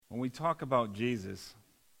When we talk about Jesus,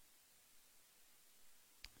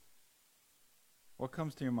 what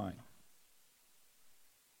comes to your mind?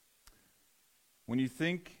 When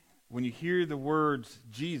you hear the words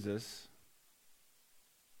Jesus,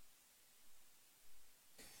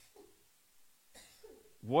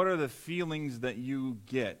 what are the feelings that you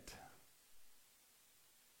get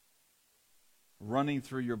running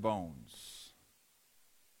through your bones?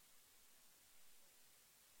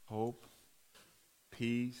 Hope,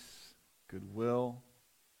 peace, goodwill,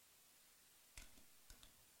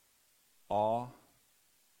 awe,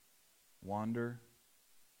 wonder.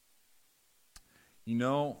 You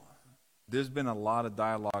know, there's been a lot of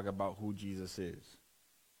dialogue about who Jesus is.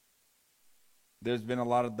 There's been a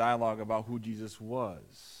lot of dialogue about who Jesus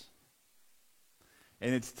was.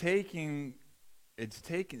 And it's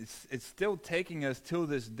still taking us till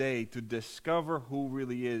this day to discover who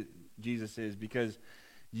really Jesus is, because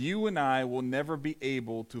you and I will never be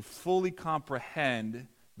able to fully comprehend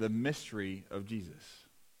the mystery of Jesus.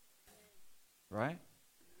 Right?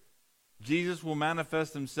 Jesus will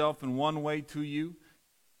manifest himself in one way to you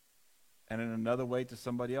and in another way to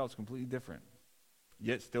somebody else, completely different,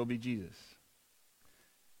 yet still be Jesus.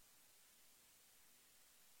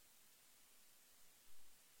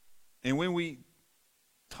 And when we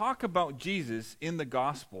talk about Jesus in the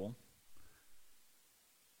gospel,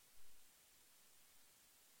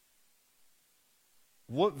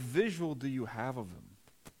 what visual do you have of him?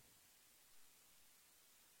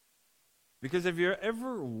 Because have you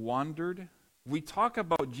ever wondered, we talk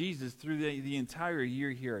about Jesus through the entire year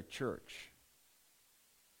here at church,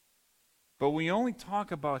 but we only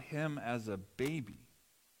talk about him as a baby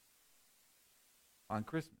on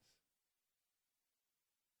Christmas.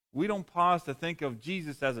 We don't pause to think of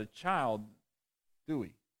Jesus as a child, do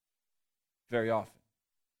we? Very often.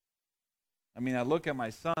 I mean, I look at my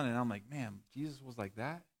son and I'm like, man, Jesus was like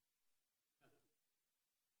that?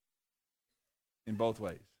 In both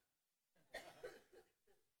ways.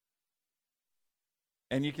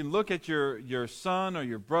 And you can look at your son or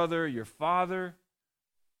your brother, your father.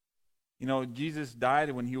 You know, Jesus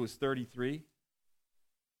died when he was 33.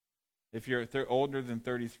 If you're older than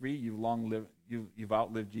 33, you've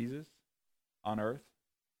outlived Jesus on earth.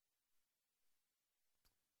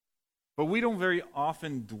 But we don't very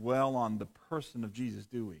often dwell on the person of Jesus,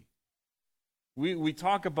 do we? We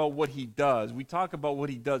talk about what he does. We talk about what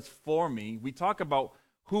he does for me. We talk about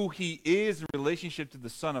who he is in relationship to the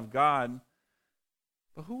Son of God.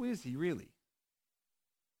 But who is he really?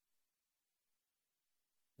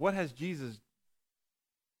 What has Jesus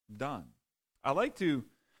done? I'd like to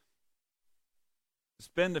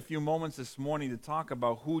spend a few moments this morning to talk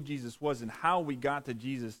about who Jesus was and how we got to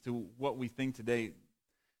Jesus to what we think today.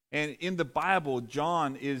 And in the Bible,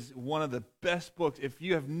 John is one of the best books. If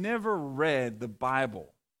you have never read the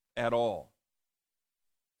Bible at all,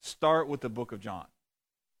 start with the book of John.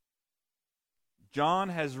 John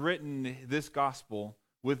has written this gospel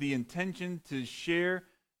with the intention to share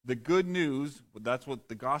the good news. That's what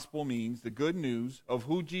the gospel means, the good news of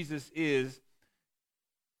who Jesus is,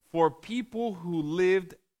 for people who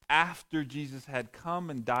lived after Jesus had come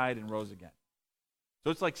and died and rose again.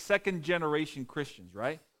 So it's like second generation Christians,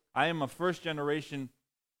 right? I am a first generation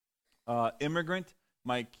immigrant.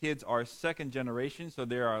 My kids are second generation, so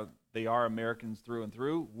they are Americans through and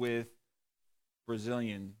through, with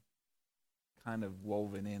Brazilian kind of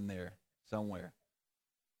woven in there somewhere.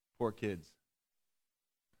 Poor kids.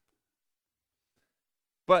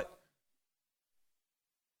 But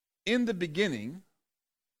in the beginning,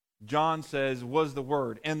 John says, was the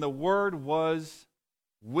Word, and the Word was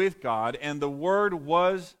with God, and the Word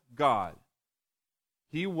was God.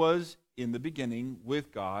 He was in the beginning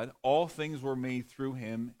with God. All things were made through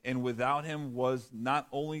him, and without him was not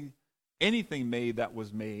only anything made that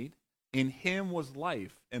was made. In him was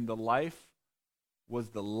life, and the life was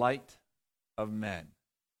the light of men.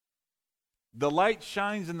 The light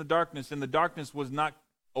shines in the darkness, and the darkness was not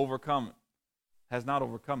overcome, has not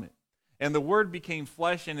overcome it. And the Word became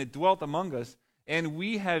flesh, and it dwelt among us, and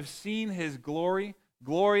we have seen his glory,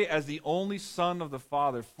 glory as the only Son of the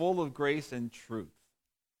Father, full of grace and truth.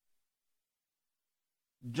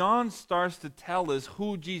 John starts to tell us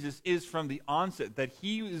who Jesus is from the onset, that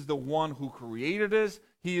he is the one who created us,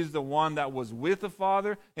 he is the one that was with the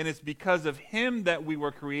Father, and it's because of him that we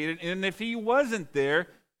were created, and if he wasn't there,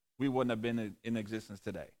 we wouldn't have been in existence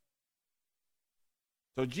today.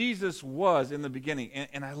 So Jesus was in the beginning,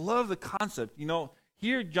 and I love the concept. You know,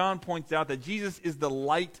 here John points out that Jesus is the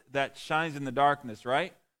light that shines in the darkness,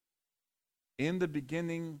 right? In the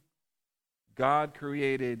beginning, God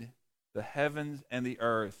created the heavens and the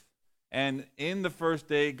earth. And in the first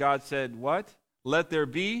day, God said, what? let there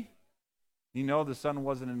be. You know the sun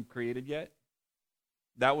wasn't created yet.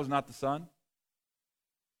 That was not the sun.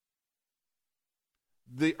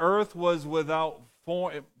 The earth was without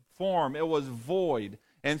form. It was void.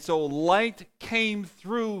 And so light came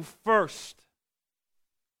through first.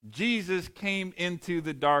 Jesus came into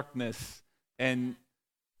the darkness and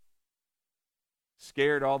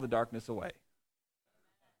scared all the darkness away,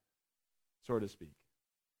 so to speak.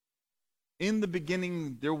 In the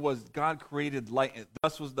beginning, God created light.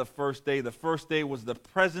 Thus was the first day. The first day was the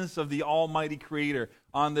presence of the Almighty Creator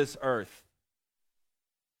on this earth,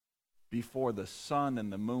 before the sun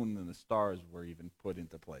and the moon and the stars were even put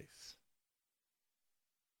into place.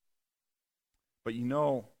 But you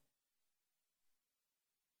know,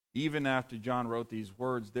 even after John wrote these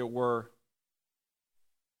words, there were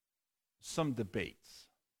some debates.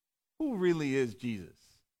 Who really is Jesus?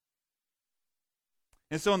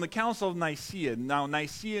 And so in the Council of Nicaea, now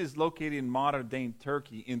Nicaea is located in modern-day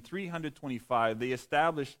Turkey, in 325, they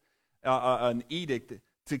established an edict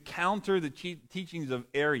to counter the teachings of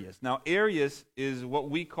Arius. Now, Arius is what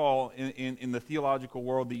we call in the theological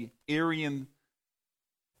world the Arian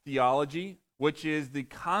theology, which is the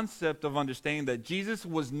concept of understanding that Jesus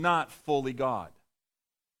was not fully God.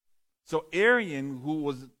 So Arian,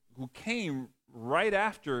 who came right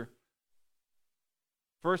after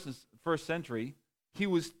first century, he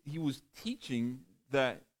was teaching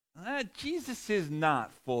that Jesus is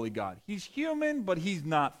not fully God. He's human, but he's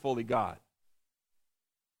not fully God.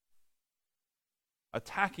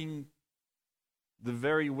 Attacking the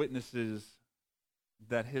very witnesses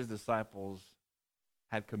that his disciples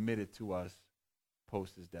had committed to us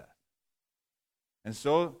post his death. And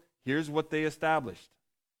so here's what they established.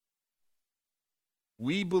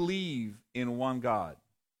 We believe in one God,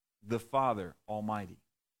 the Father Almighty,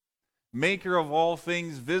 maker of all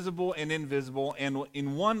things visible and invisible, and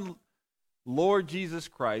in one Lord Jesus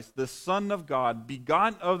Christ, the Son of God,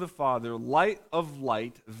 begotten of the Father, light of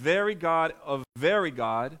light, very God of very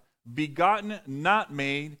God, begotten, not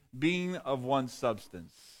made, being of one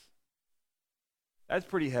substance. That's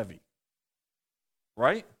pretty heavy,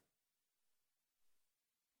 right?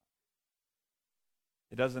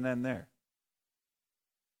 It doesn't end there.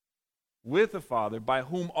 With the Father, by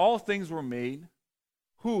whom all things were made,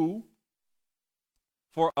 who,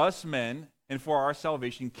 for us men and for our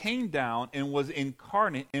salvation, came down and was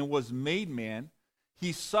incarnate and was made man.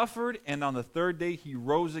 He suffered, and on the third day he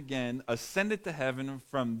rose again, ascended to heaven.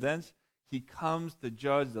 From thence he comes to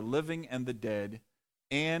judge the living and the dead,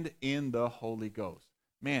 and in the Holy Ghost.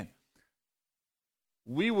 Man,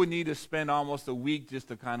 we would need to spend almost a week just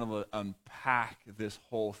to kind of unpack this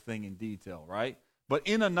whole thing in detail, right? But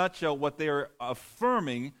in a nutshell, what they are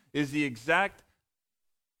affirming is the exact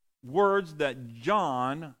words that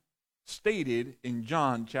John stated in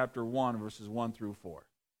John chapter 1, verses 1 through 4.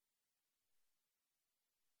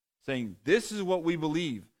 Saying, this is what we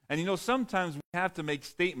believe. And you know, sometimes we have to make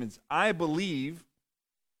statements. I believe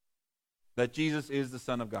that Jesus is the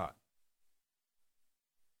Son of God.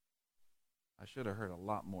 I should have heard a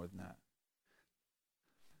lot more than that.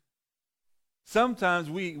 Sometimes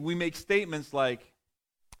we make statements like,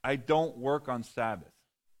 I don't work on Sabbath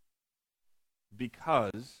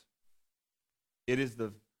because it is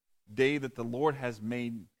the day that the Lord has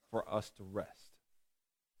made for us to rest.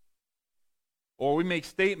 Or we make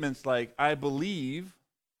statements like, I believe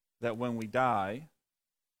that when we die,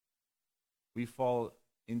 we fall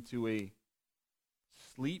into a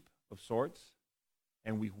sleep of sorts,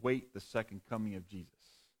 and we wait the second coming of Jesus.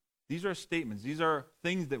 These are statements. These are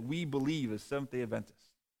things that we believe as Seventh-day Adventists.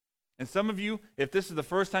 And some of you, if this is the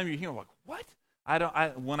first time you're hearing, like, what?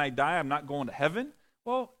 When I die, I'm not going to heaven?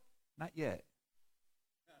 Well, not yet.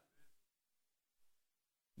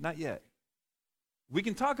 Not yet. We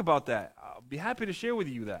can talk about that. I'll be happy to share with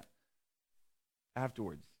you that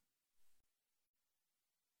afterwards.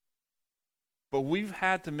 But we've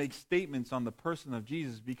had to make statements on the person of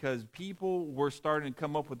Jesus because people were starting to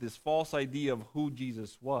come up with this false idea of who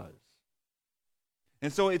Jesus was.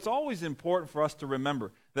 And so it's always important for us to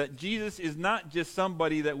remember that Jesus is not just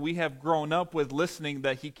somebody that we have grown up with listening,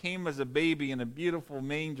 that he came as a baby in a beautiful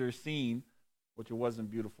manger scene, which it wasn't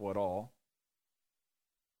beautiful at all.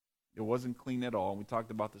 It wasn't clean at all. We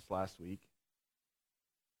talked about this last week.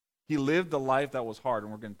 He lived a life that was hard,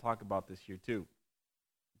 and we're going to talk about this here too.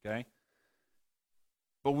 Okay?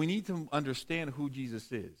 But we need to understand who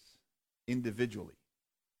Jesus is individually.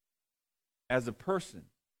 As a person,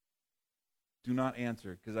 do not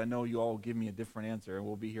answer, because I know you all will give me a different answer, and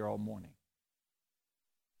we'll be here all morning.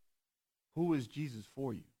 Who is Jesus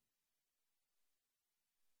for you?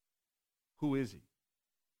 Who is he?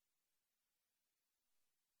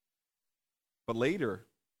 But later,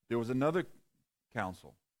 there was another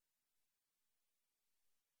council.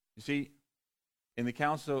 You see, in the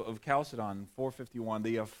Council of Chalcedon in 451,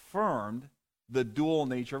 they affirmed the dual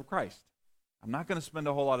nature of Christ. I'm not going to spend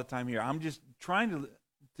a whole lot of time here. I'm just trying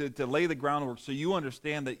to lay the groundwork so you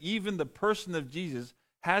understand that even the person of Jesus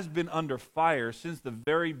has been under fire since the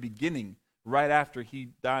very beginning, right after he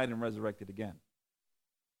died and resurrected again.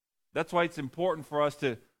 That's why it's important for us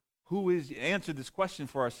to answer this question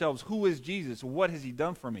for ourselves. Who is Jesus? What has he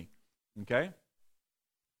done for me? Okay?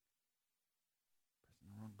 Pressing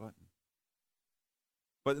the wrong button.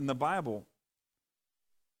 But in the Bible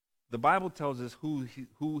tells us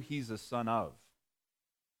who he's a son of.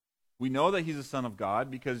 We know that he's a son of God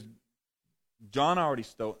because John already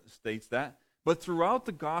states that. But throughout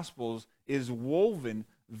the Gospels is woven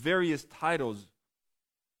various titles.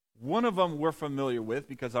 One of them we're familiar with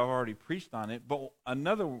because I've already preached on it. But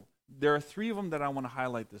there are three of them that I want to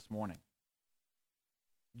highlight this morning.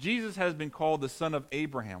 Jesus has been called the son of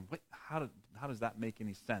Abraham. How does that make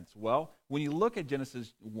any sense? Well, when you look at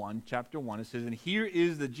Genesis 1, chapter 1, it says, and here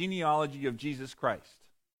is the genealogy of Jesus Christ.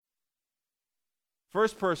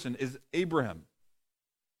 First person is Abraham.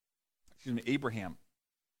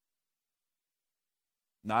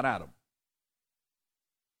 Not Adam.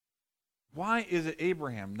 Why is it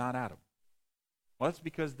Abraham, not Adam? Well, that's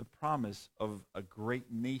because the promise of a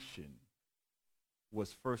great nation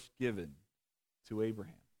was first given to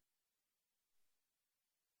Abraham.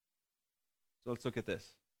 So let's look at this.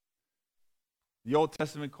 The Old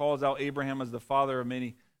Testament calls out Abraham as the father of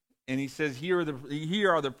many, and he says, here are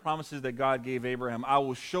the promises that God gave Abraham. I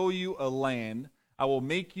will show you a land. I will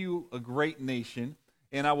make you a great nation,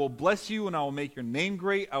 and I will bless you, and I will make your name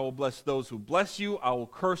great. I will bless those who bless you. I will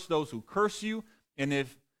curse those who curse you.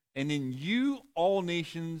 And in you all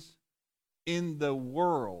nations in the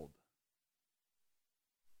world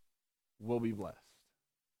will be blessed.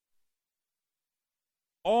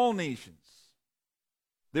 All nations.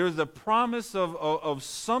 There's a promise of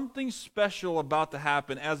something special about to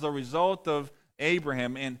happen as a result of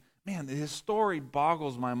Abraham. And man, his story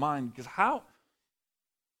boggles my mind because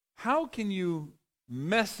how can you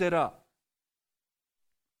mess it up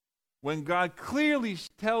when God clearly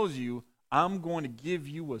tells you, I'm going to give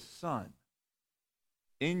you a son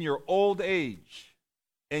in your old age,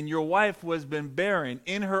 and your wife who has been barren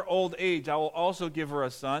in her old age, I will also give her a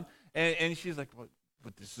son. And she's like,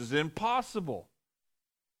 but this is impossible.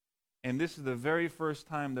 And this is the very first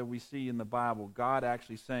time that we see in the Bible God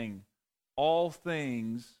actually saying, all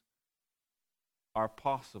things are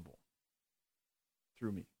possible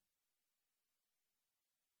through me.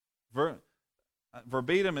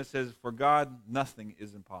 Verbatim it says, for God nothing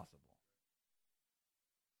is impossible.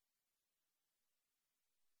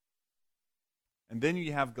 And then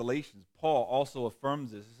you have Galatians. Paul also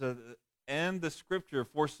affirms this. He says, and the scripture,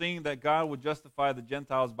 foreseeing that God would justify the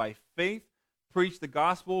Gentiles by faith, preach the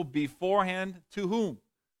gospel beforehand to whom?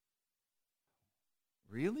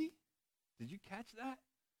 Really? Did you catch that?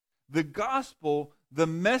 The gospel, the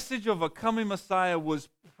message of a coming Messiah, was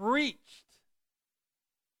preached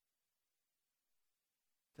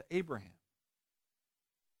to Abraham.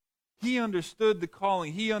 He understood the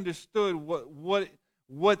calling. He understood what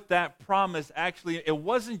that promise actually, it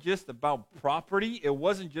wasn't just about property. It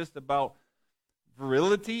wasn't just about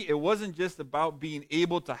virility. It wasn't just about being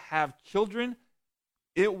able to have children.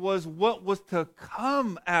 It was what was to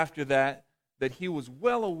come after that he was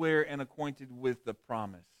well aware and acquainted with the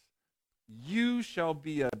promise. In you shall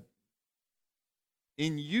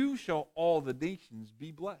all the nations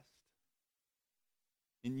be blessed.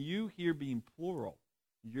 In you here being plural,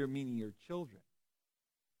 you're meaning your children.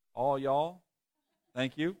 All y'all,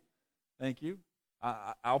 thank you. Thank you.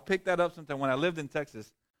 I'll pick that up sometime. When I lived in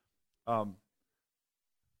Texas, I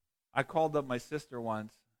called up my sister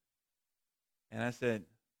once, and I said,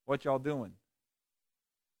 what y'all doing?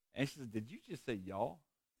 And she said, did you just say y'all?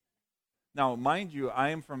 Now, mind you,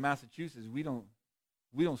 I am from Massachusetts. We don't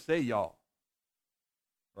say y'all,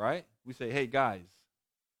 right? We say, hey, guys,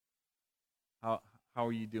 how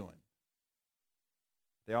are you doing?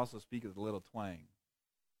 They also speak with a little twang,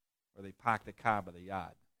 where they park the car by the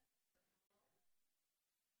yard.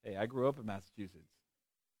 Hey, I grew up in Massachusetts.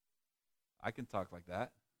 I can talk like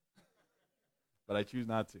that, but I choose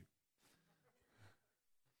not to.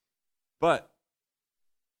 But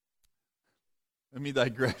let me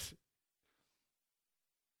digress.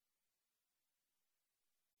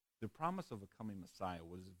 The promise of a coming Messiah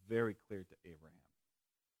was very clear to Abraham.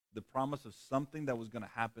 The promise of something that was going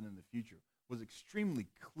to happen in the future was extremely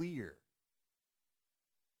clear.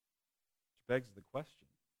 Which begs the question,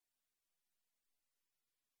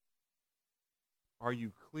 are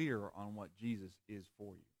you clear on what Jesus is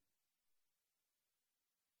for you?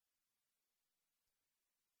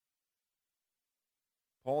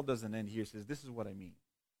 Paul doesn't end here. He says, this is what I mean.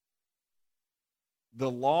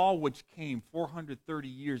 The law which came 430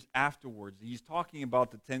 years afterwards, he's talking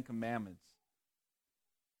about the Ten Commandments,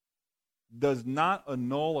 does not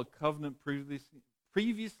annul a covenant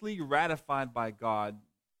previously ratified by God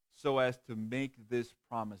so as to make this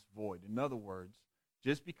promise void. In other words,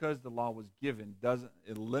 just because the law was given doesn't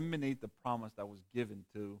eliminate the promise that was given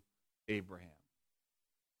to Abraham.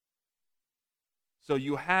 So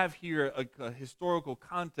you have here a historical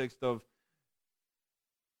context of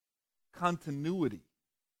continuity.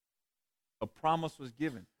 A promise was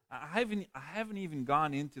given. I haven't even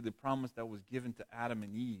gone into the promise that was given to Adam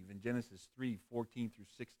and Eve in Genesis 3:14 through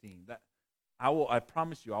 16. That I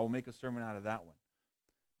promise you, I will make a sermon out of that one.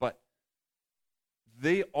 But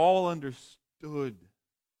they all understood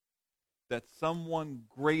that someone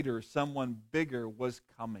greater, someone bigger was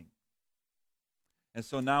coming. And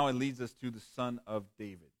so now it leads us to the son of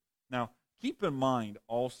David. Now, keep in mind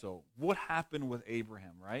also what happened with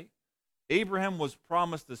Abraham, right? Abraham was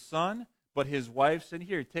promised a son, but his wife said,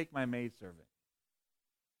 here, take my maidservant.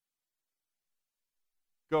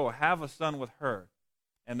 Go, have a son with her,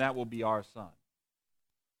 and that will be our son.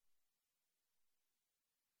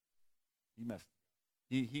 He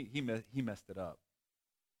messed it up.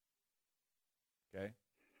 Okay?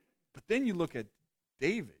 But then you look at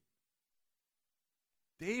David.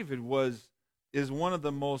 David is one of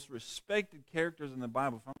the most respected characters in the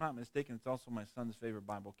Bible. If I'm not mistaken, it's also my son's favorite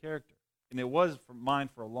Bible character. And it was for mine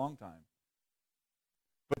for a long time.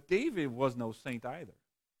 But David was no saint either.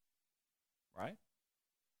 Right?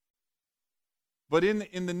 But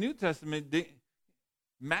in the New Testament,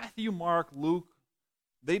 Matthew, Mark, Luke,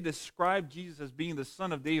 they describe Jesus as being the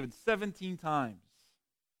son of David 17 times.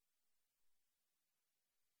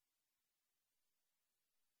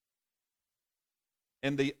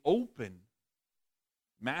 And they open,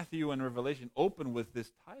 Matthew and Revelation open with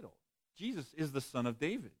this title. Jesus is the son of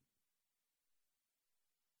David.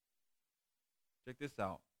 Check this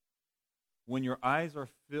out. When your eyes are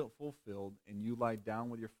fulfilled and you lie down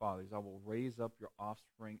with your fathers, I will raise up your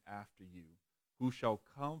offspring after you, who shall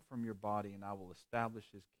come from your body, and I will establish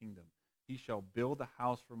his kingdom. He shall build a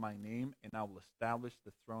house for my name, and I will establish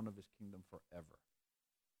the throne of his kingdom forever.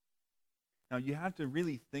 Now, you have to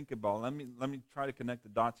really think about, let me try to connect the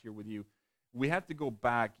dots here with you. We have to go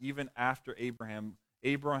back even after Abraham.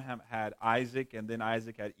 Abraham had Isaac, and then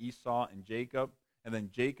Isaac had Esau and Jacob, and then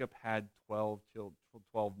Jacob had 12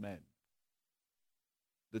 men,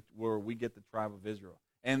 where we get the tribe of Israel.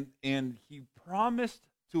 And he promised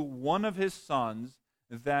to one of his sons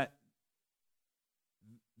that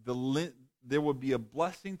there would be a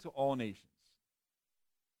blessing to all nations.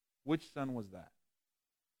 Which son was that?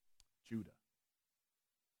 Judah.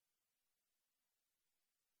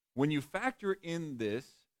 When you factor in this,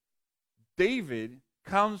 David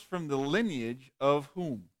comes from the lineage of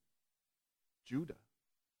whom? Judah.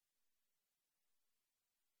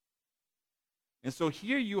 And so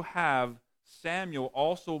here you have Samuel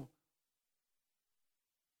also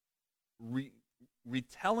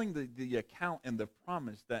retelling the account and the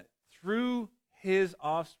promise that through his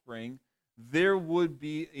offspring there would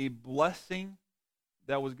be a blessing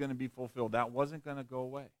that was going to be fulfilled. That wasn't going to go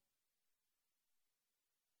away.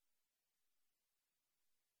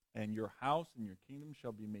 And your house and your kingdom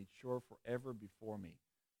shall be made sure forever before me.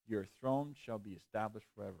 Your throne shall be established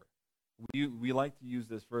forever. We like to use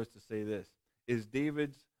this verse to say this. Is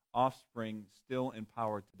David's offspring still in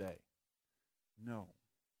power today? No.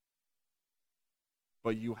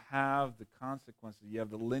 But you have the consequences. You have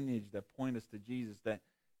the lineage that point us to Jesus, that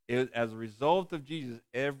as a result of Jesus,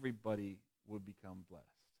 everybody would become blessed.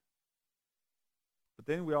 But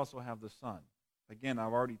then we also have the son. Again,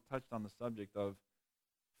 I've already touched on the subject of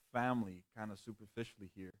family kind of superficially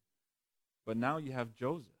here. But now you have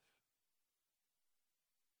Joseph,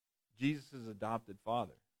 Jesus' adopted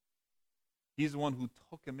father. He's the one who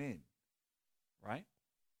took him in, right?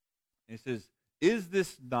 And he says, is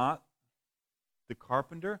this not the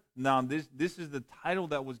carpenter? Now, this is the title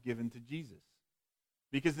that was given to Jesus.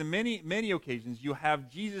 Because in many occasions, you have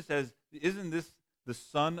Jesus as, isn't this the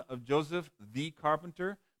son of Joseph, the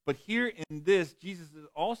carpenter? But here in this, Jesus is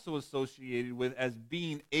also associated with as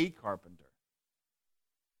being a carpenter.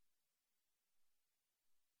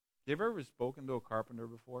 Have you ever spoken to a carpenter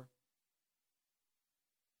before?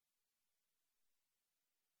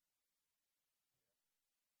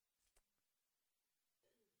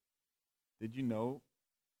 Did you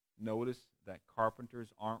notice that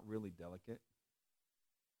carpenters aren't really delicate?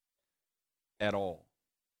 At all.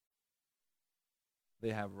 They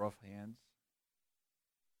have rough hands.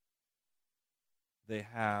 They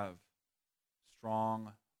have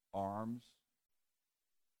strong arms.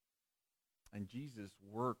 And Jesus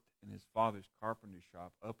worked in his father's carpenter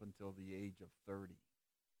shop up until the age of 30.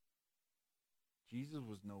 Jesus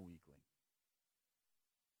was no weakling.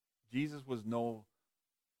 Jesus was no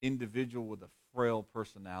individual with a frail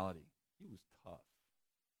personality. He was tough.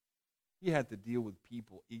 He had to deal with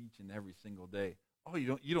people each and every single day. Oh,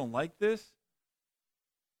 you don't like this?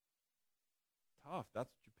 Tough. That's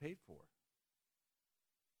what you paid for.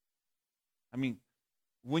 I mean,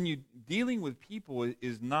 when you dealing with people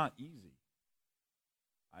is not easy.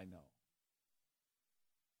 I know.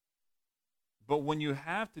 But when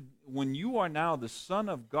you are now the Son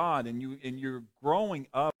of God and you're growing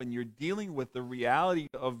up and you're dealing with the reality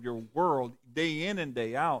of your world day in and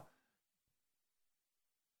day out,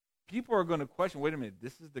 people are going to question, wait a minute,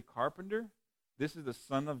 this is the carpenter? This is the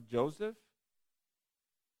son of Joseph?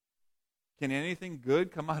 Can anything good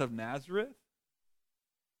come out of Nazareth?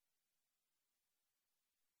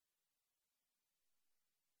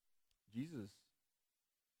 Jesus.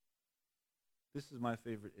 This is my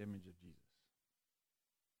favorite image of Jesus.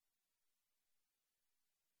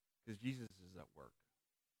 Because Jesus is at work.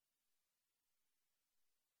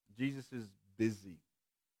 Jesus is busy.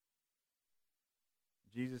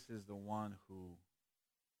 Jesus is the one who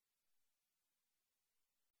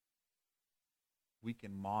we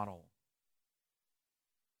can model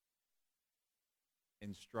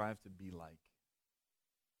and strive to be like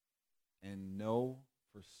and know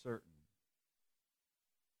for certain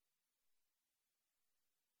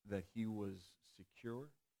that he was secure,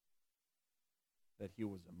 that he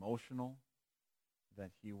was emotional,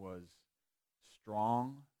 that he was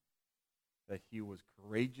strong, that he was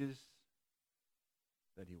courageous,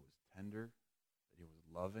 that he was tender, that he was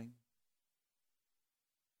loving,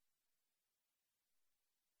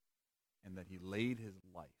 and that he laid his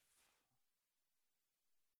life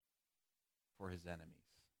for his enemies.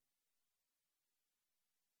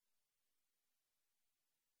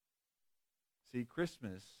 See,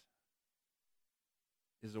 Christmas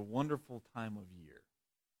is a wonderful time of year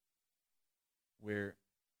where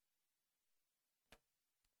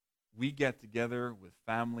we get together with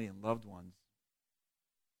family and loved ones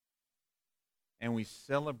and we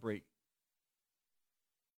celebrate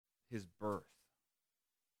his birth.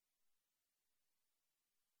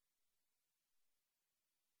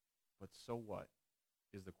 But so what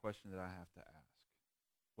is the question that I have to ask.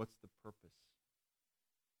 What's the purpose?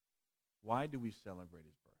 Why do we celebrate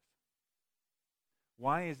his birth?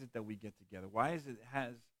 Why is it that we get together? Why is it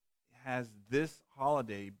has this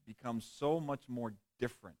holiday become so much more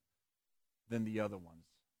different than the other ones?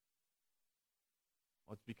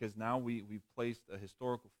 Well, it's because now we've placed a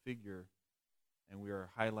historical figure and we are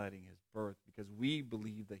highlighting his birth because we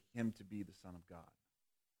believe that him to be the Son of God.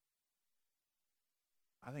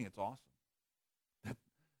 I think it's awesome.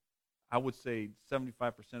 I would say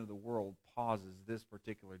 75% of the world pauses this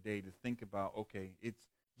particular day to think about, okay, it's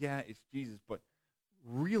Jesus, but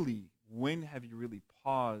really, when have you really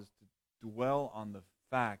paused to dwell on the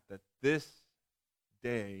fact that this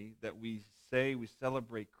day that we say we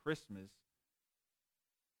celebrate Christmas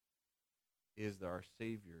is our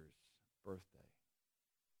Savior's birthday?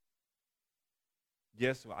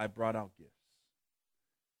 Yes, I brought out gifts.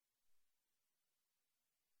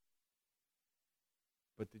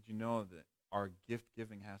 But did you know that our gift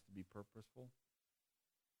giving has to be purposeful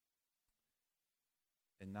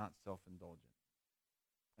and not self-indulgent?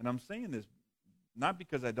 And I'm saying this not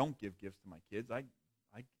because I don't give gifts to my kids. I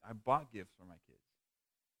bought gifts for my kids.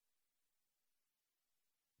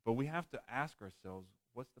 But we have to ask ourselves,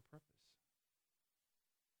 what's the purpose?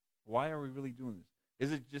 Why are we really doing this?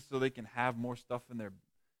 Is it just so they can have more stuff in their,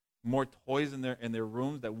 more toys in their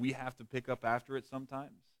rooms that we have to pick up after it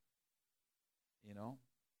sometimes? You know?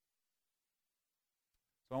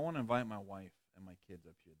 So I want to invite my wife and my kids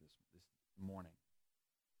up here this morning.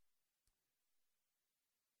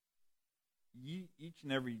 Each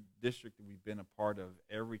and every district that we've been a part of,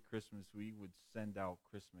 every Christmas we would send out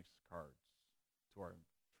Christmas cards to our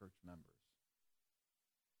church members.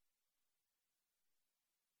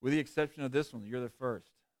 With the exception of this one, you're the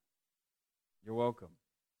first. You're welcome.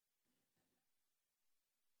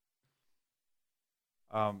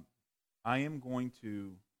 I am going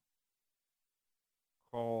to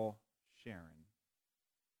call Sharon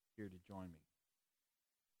here to join me.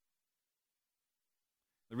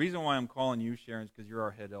 The reason why I'm calling you, Sharon, is because you're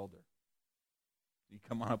our head elder. You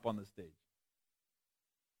come on up on the stage.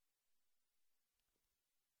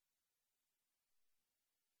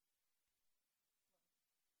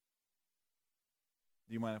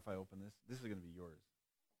 Do you mind if I open this? This is going to be yours.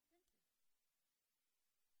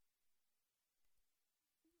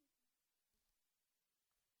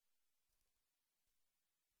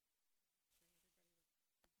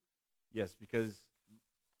 Yes, because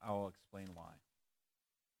I'll explain why.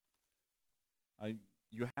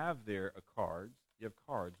 You have there a card. You have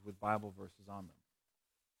cards with Bible verses on them.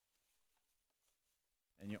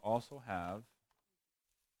 And you also have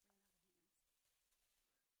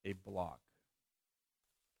a block.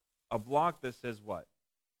 A block that says what?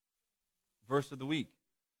 Verse of the week.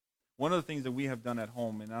 One of the things that we have done at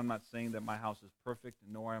home, and I'm not saying that my house is perfect,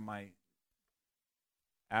 nor am I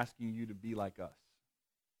asking you to be like us.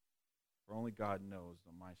 For only God knows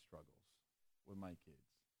my struggles with my kids.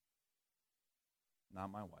 Not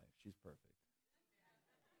my wife. She's perfect.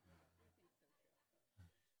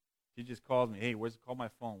 She just calls me, hey, call my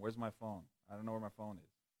phone. Where's my phone? I don't know where my phone is.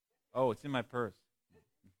 Oh, it's in my purse.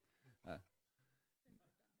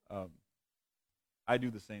 I do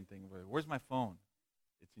the same thing. Where's my phone?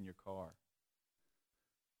 It's in your car.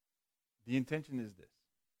 The intention is this.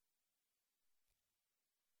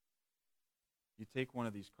 You take one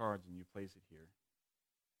of these cards and you place it here.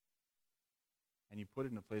 And you put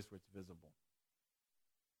it in a place where it's visible.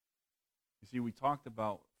 You see, we talked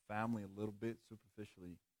about family a little bit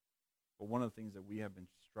superficially, but one of the things that we have been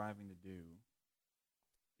striving to do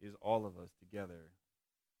is all of us together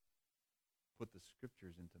put the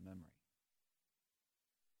scriptures into memory.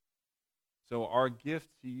 So our gift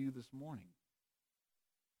to you this morning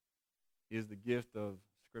is the gift of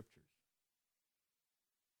scriptures.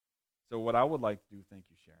 So what I would like to do, thank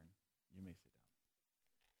you, Sharon. You may sit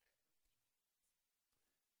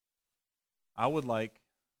down. I would like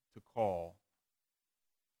to call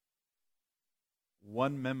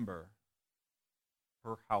one member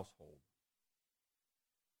per household.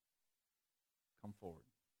 Come forward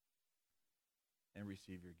and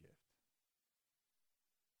receive your gift.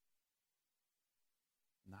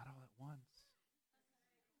 Not all at once.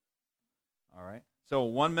 All right. So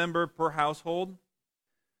one member per household,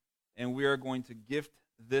 and we are going to gift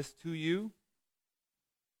this to you.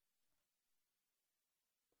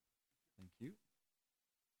 Thank you.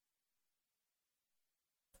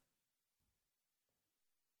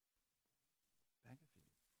 Bag of feed.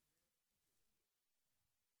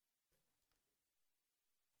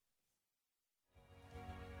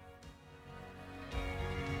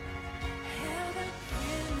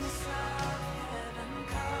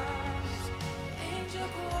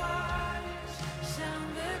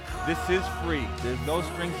 This is free. There's no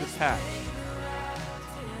strings attached.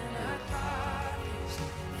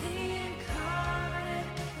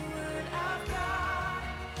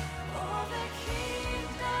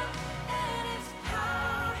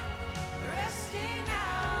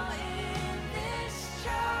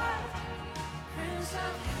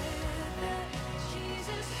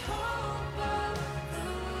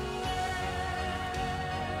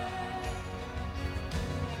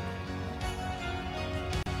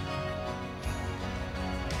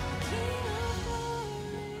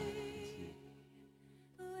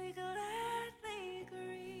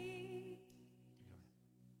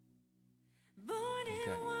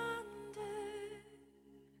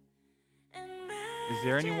 Is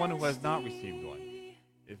there anyone who has not received one?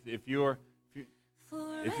 If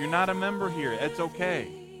you're not a member here, it's okay.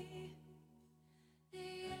 Here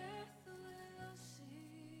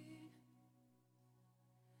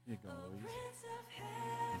you go, Louise.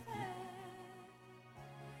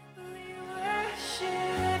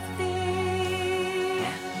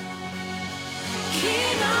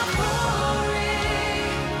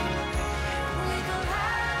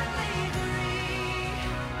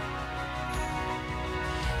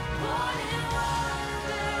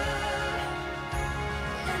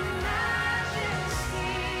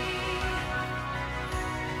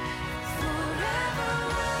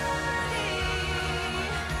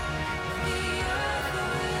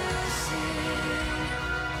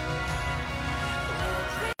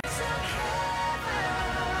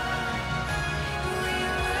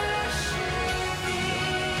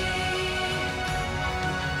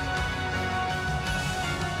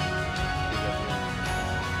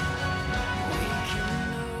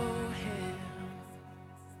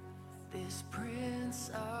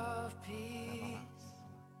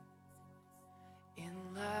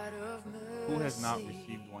 Who has not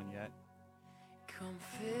received one yet?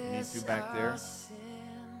 You need to back there.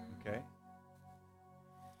 Okay.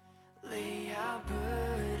 Lay our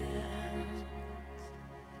burdens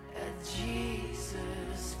at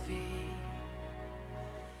Jesus' feet,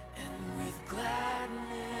 and with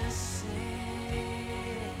gladness sing.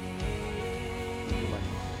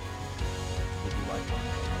 Would you like one?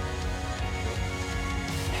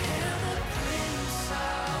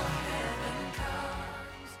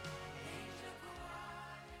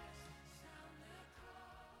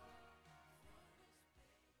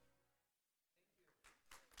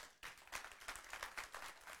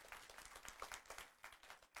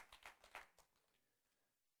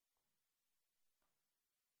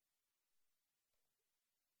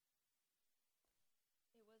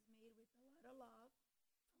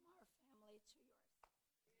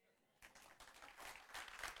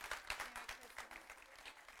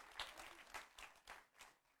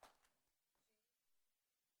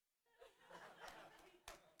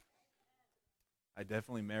 I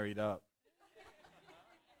definitely married up.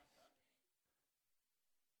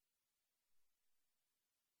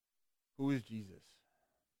 Who is Jesus?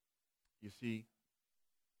 You see,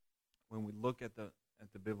 when we look at the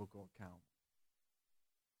biblical account,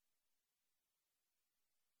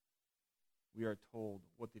 we are told,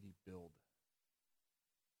 what did he build?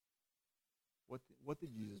 What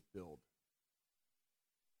did Jesus build?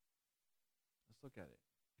 Let's look at it.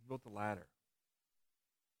 He built a ladder.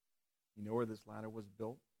 You know where this ladder was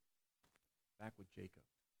built? Back with Jacob.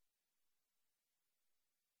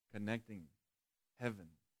 Connecting heaven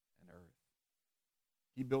and earth.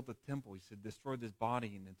 He built a temple. He said, destroy this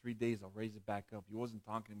body, and in 3 days I'll raise it back up. He wasn't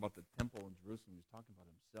talking about the temple in Jerusalem. He was talking about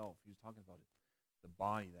himself. He was talking about the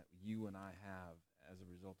body that you and I have as a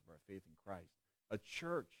result of our faith in Christ. A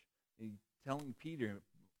church. He's telling Peter,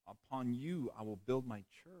 upon you I will build my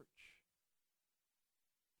church.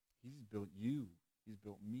 He's built you. He's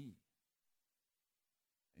built me.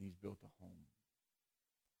 And he's built a home.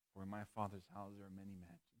 For in my Father's house there are many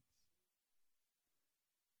mansions.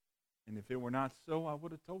 And if it were not so, I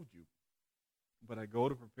would have told you. But I go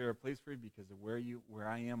to prepare a place for you, because of where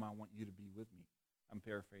I am, I want you to be with me. I'm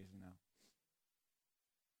paraphrasing now.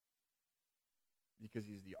 Because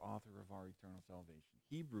he's the author of our eternal salvation.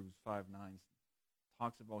 Hebrews 5:9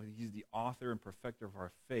 talks about he's the author and perfecter of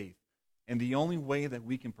our faith. And the only way that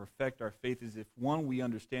we can perfect our faith is if, one, we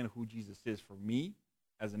understand who Jesus is for me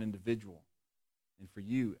as an individual, and for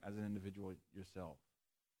you as an individual yourself.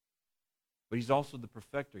 But he's also the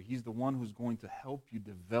perfecter. He's the one who's going to help you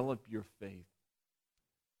develop your faith.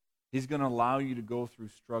 He's going to allow you to go through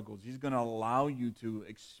struggles. He's going to allow you to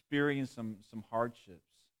experience some hardships.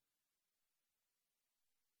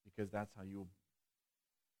 Because that's how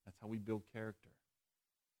we build character.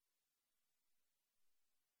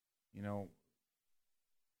 You know,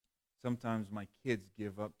 sometimes my kids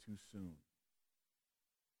give up too soon.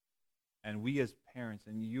 And we as parents,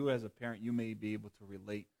 and you as a parent, you may be able to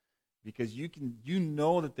relate, because you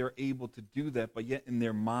know that they're able to do that, but yet in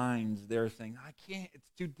their minds they're saying, I can't,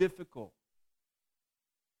 it's too difficult.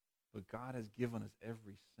 But God has given us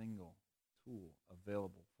every single tool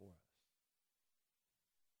available for us.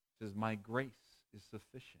 He says, my grace is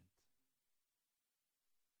sufficient.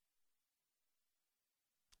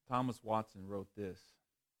 Thomas Watson wrote this.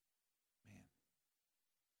 Man.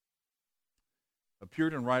 A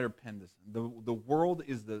Puritan writer penned this. The world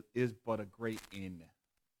is but a great inn.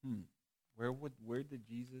 Where did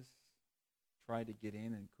Jesus try to get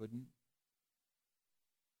in and couldn't?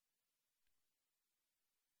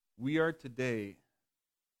 We are to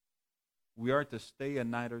stay a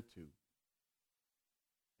night or two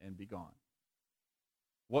and be gone.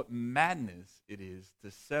 What madness it is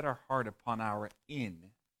to set our heart upon our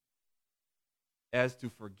inn as to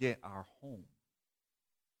forget our home.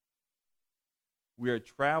 We are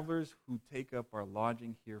travelers who take up our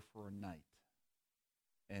lodging here for a night.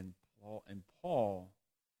 And Paul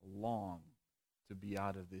longed to be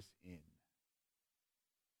out of this inn.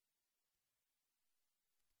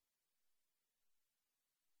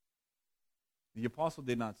 The apostle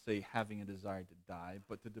did not say having a desire to die,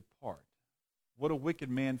 but to depart. What a wicked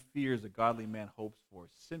man fears, a godly man hopes for.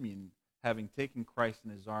 Simeon, having taken Christ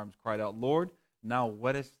in his arms, cried out, Lord, now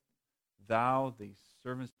lettest thou thy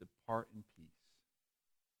servants depart in peace.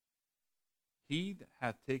 He that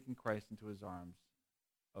hath taken Christ into his arms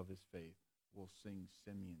of his faith will sing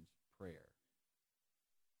Simeon's prayer.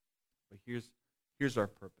 But here's our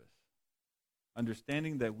purpose.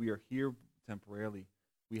 Understanding that we are here temporarily,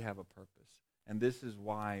 we have a purpose. And this is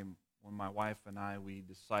why when my wife and I, we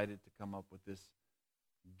decided to come up with this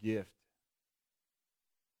gift,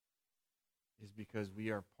 is because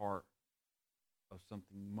we are part of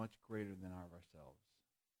something much greater than ourselves.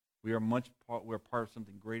 We're part of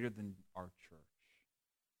something greater than our church.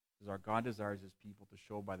 Because our God desires his people to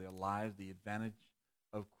show by their lives the advantage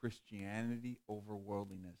of Christianity over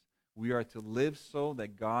worldliness. We are to live so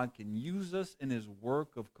that God can use us in his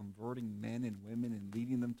work of converting men and women and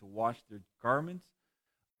leading them to wash their garments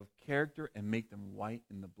of character and make them white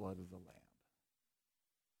in the blood of the Lamb.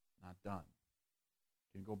 Not done.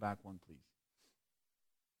 Can you go back one, please?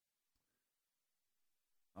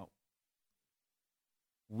 Oh.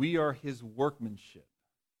 We are his workmanship,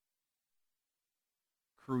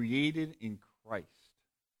 created in Christ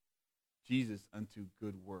Jesus unto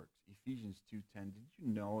good works. Ephesians 2:10. Did you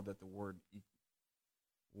know that the word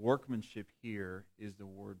workmanship here is the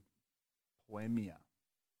word poemia,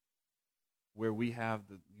 where we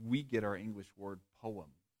get our English word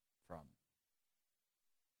poem from?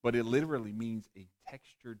 But it literally means a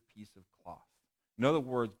textured piece of cloth. In other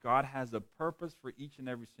words, God has a purpose for each and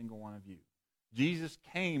every single one of you. Jesus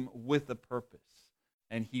came with a purpose.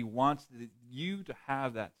 And he wants you to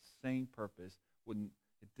have that same purpose when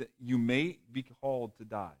you may be called to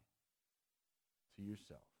die to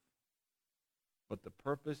yourself. But the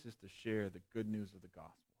purpose is to share the good news of the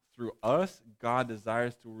gospel. Through us, God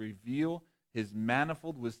desires to reveal his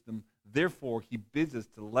manifold wisdom. Therefore, he bids us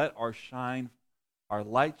to let our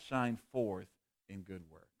light shine forth in good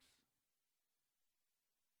works.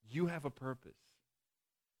 You have a purpose.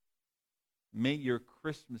 May your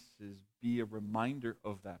Christmases be a reminder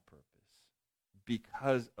of that purpose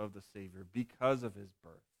because of the Savior, because of his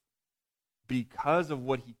birth, because of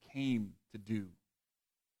what he came to do,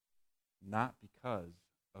 not because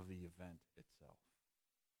of the event itself.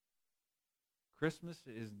 Christmas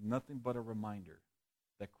is nothing but a reminder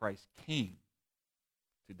that Christ came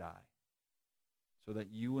to die so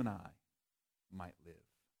that you and I might live.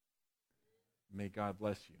 May God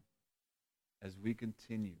bless you as we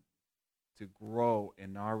continue to grow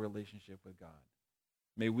in our relationship with God.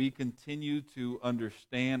 May we continue to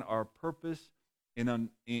understand our purpose in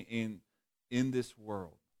this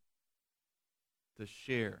world, to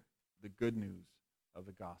share the good news of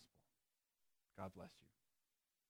the gospel. God bless you.